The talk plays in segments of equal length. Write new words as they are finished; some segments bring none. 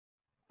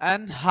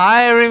And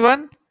hi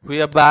everyone,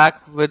 we are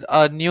back with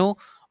a new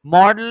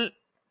model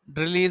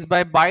released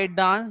by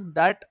ByteDance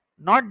that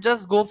not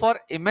just go for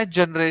image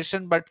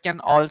generation but can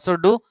also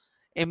do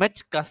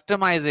image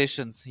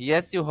customizations.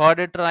 Yes, you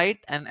heard it right,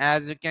 and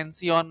as you can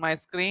see on my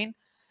screen,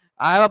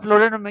 I have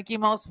uploaded a Mickey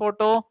Mouse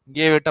photo,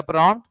 gave it a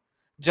prompt,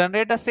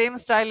 generate a same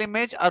style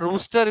image, a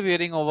rooster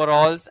wearing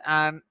overalls,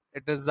 and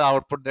it is the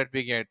output that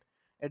we get.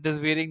 It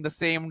is wearing the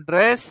same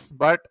dress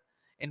but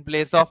in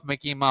place of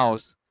Mickey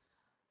Mouse.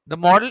 The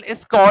model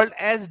is called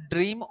as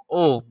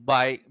DreamO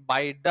by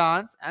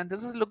ByteDance, and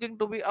this is looking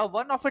to be a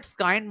one of its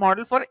kind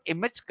model for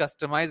image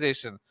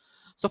customization.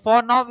 So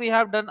for now, we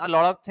have done a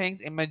lot of things.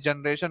 Image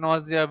generation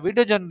was there,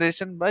 video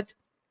generation, but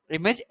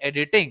image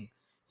editing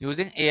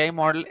using AI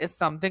model is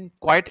something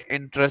quite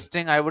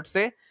interesting, I would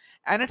say,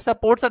 and it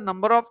supports a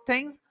number of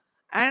things,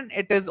 and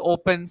it is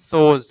open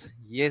sourced.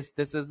 Yes,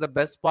 this is the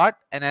best part,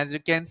 and as you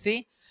can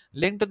see,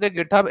 link to the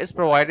GitHub is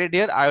provided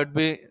here. I would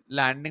be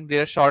landing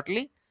there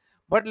shortly,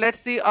 but let's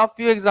see a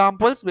few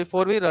examples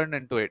before we run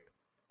into it.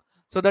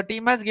 So the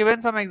team has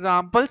given some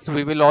examples.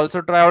 We will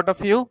also try out a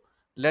few.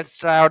 Let's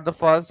try out the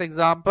first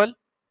example.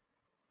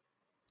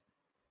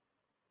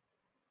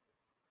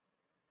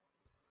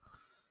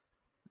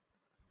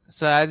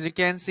 So as you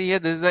can see here,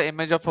 this is the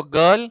image of a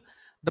girl.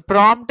 The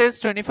prompt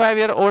is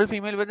 25-year-old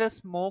female with a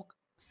smoke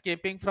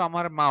escaping from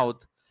her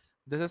mouth.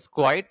 This is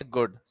quite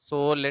good.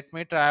 So let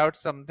me try out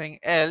something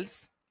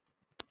else.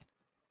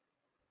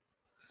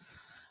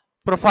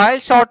 Profile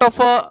shot of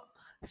a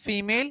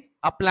female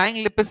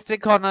applying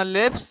lipstick on her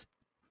lips.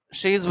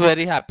 She is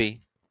very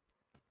happy.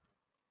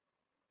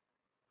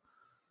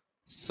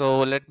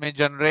 So let me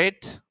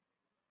generate.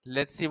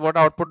 Let's see what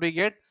output we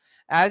get.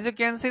 As you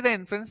can see, the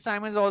inference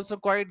time is also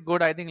quite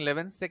good. I think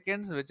 11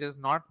 seconds, which is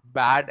not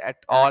bad at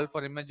all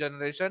for image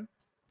generation.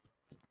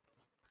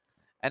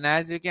 And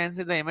as you can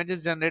see, the image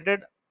is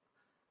generated.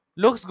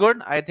 Looks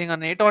good. I think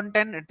an 8 on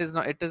 10. It is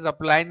not, it is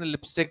applying the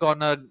lipstick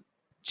on her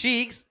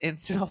cheeks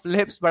instead of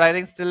lips, but I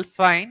think still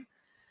fine.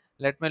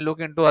 Let me look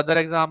into other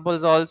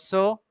examples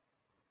also.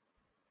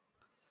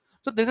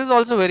 So this is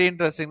also very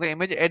interesting. The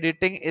image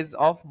editing is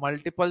of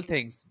multiple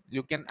things.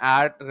 You can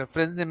add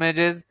reference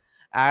images,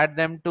 add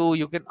them to,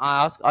 you can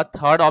ask a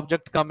third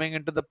object coming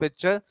into the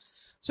picture.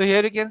 So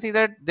here you can see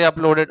that they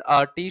uploaded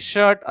a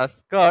t-shirt, a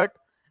skirt,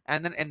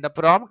 and then in the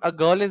prompt, a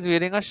girl is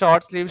wearing a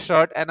short sleeve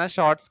shirt and a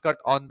short skirt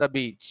on the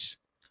beach.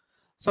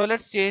 So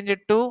let's change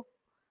it to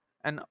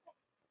an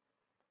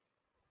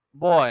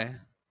boy,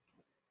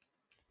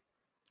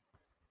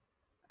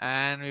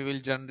 and we will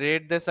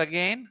generate this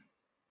again.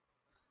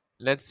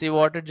 Let's see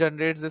what it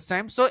generates this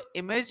time. So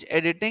image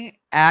editing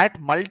at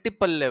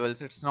multiple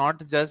levels. It's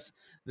not just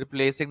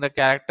replacing the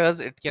characters.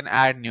 It can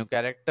add new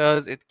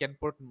characters. It can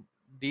put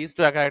these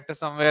two characters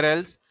somewhere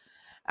else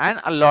and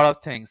a lot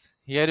of things.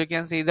 Here you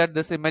can see that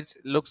this image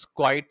looks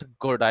quite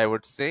good, I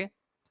would say.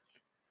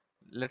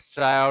 Let's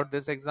try out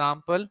this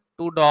example.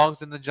 Two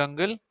dogs in the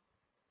jungle.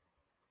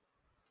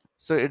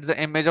 So it's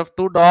the image of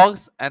two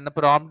dogs and the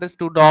prompt is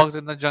two dogs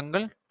in the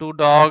jungle. Two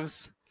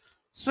dogs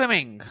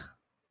swimming.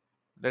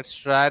 Let's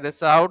try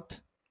this out.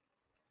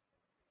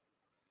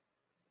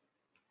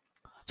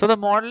 So the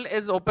model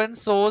is open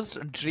sourced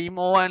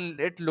DreamO, and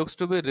it looks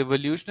to be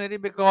revolutionary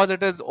because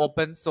it is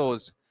open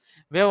sourced.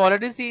 We have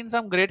already seen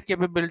some great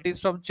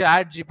capabilities from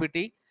Chat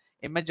GPT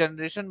image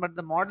generation, but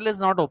the model is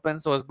not open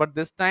source. But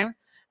this time,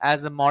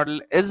 as the model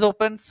is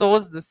open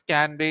source, this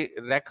can be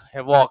wreak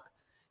havoc.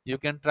 You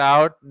can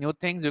try out new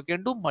things. You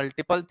can do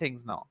multiple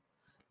things now.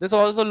 This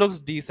also looks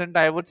decent,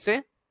 I would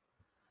say.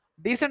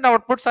 Decent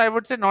outputs, I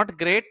would say, not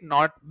great,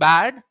 not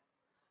bad.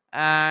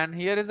 And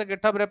here is a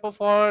GitHub repo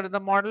for the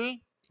model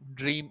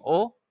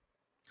DreamO.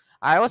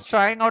 I was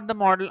trying out the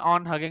model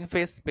on Hugging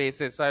Face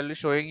Spaces, so I'll be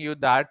showing you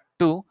that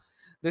too.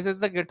 This is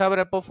the GitHub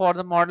repo for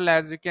the model.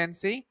 As you can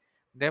see,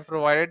 they've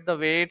provided the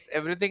weights,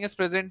 everything is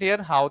present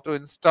here, how to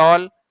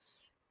install.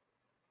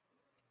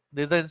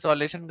 This is the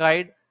installation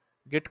guide,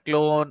 git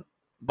clone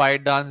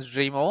ByteDance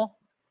DreamO,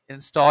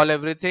 install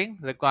everything,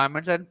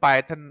 requirements, and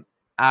Python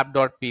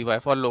app.py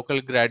for local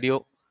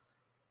Gradio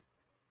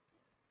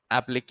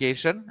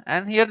application.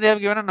 And here they have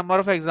given a number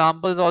of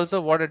examples also,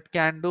 what it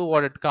can do,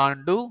 what it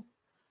can't do.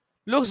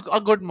 Looks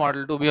a good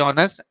model, to be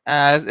honest,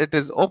 as it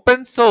is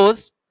open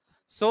source.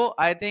 So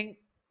I think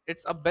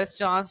it's a best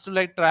chance to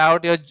like try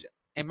out your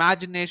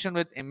imagination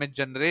with image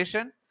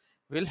generation.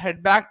 We'll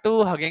head back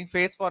to Hugging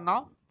Face for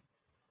now.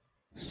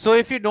 So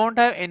if you don't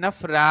have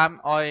enough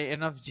RAM or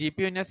enough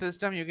GPU in your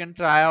system, you can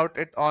try out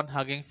it on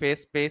Hugging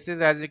Face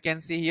Spaces. As you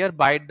can see here,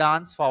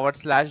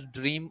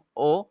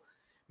 ByteDance/DreamO.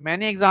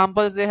 Many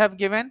examples they have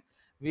given.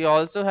 We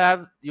also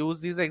have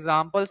used these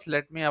examples.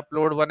 Let me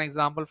upload one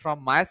example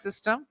from my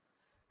system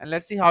and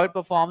let's see how it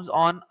performs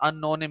on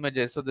unknown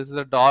images. So this is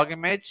a dog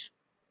image.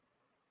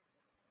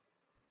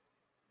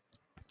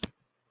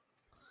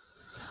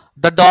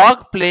 The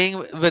dog playing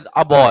with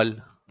a ball.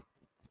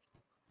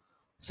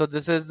 So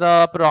this is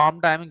the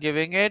prompt I'm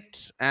giving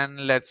it,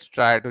 and let's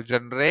try to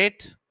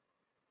generate.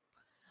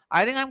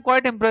 I think I'm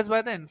quite impressed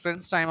by the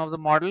inference time of the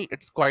model.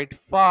 It's quite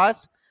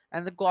fast,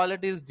 and the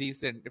quality is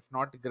decent, if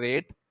not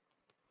great.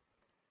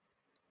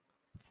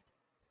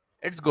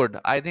 It's good.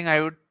 I think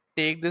I would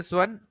take this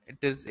one. It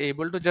is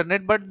able to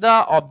generate, but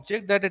the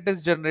object that it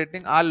is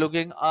generating are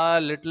looking a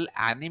little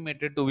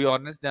animated, to be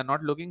honest. They are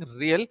not looking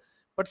real,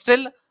 but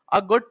still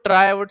a good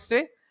try, I would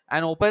say.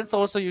 And open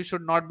source, so you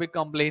should not be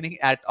complaining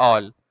at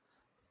all.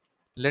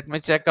 Let me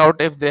check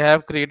out if they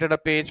have created a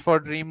page for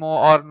Dreamo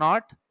or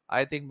not.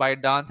 I think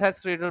ByteDance has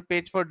created a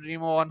page for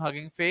Dreamo on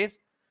Hugging Face.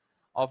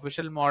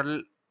 Official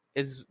model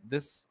is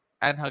this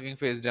and Hugging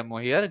Face demo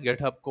here.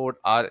 GitHub code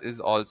R is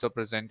also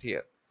present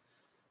here.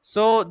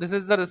 So this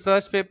is the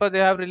research paper they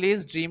have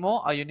released,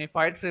 DreamO, a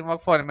unified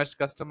framework for image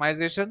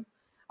customization.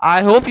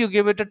 I hope you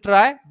give it a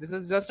try. This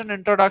is just an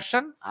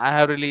introduction. I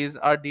have released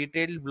a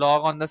detailed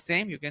blog on the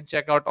same. You can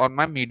check out on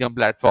my Medium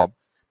platform.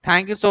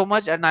 Thank you so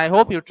much, and I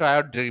hope you try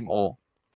out DreamO.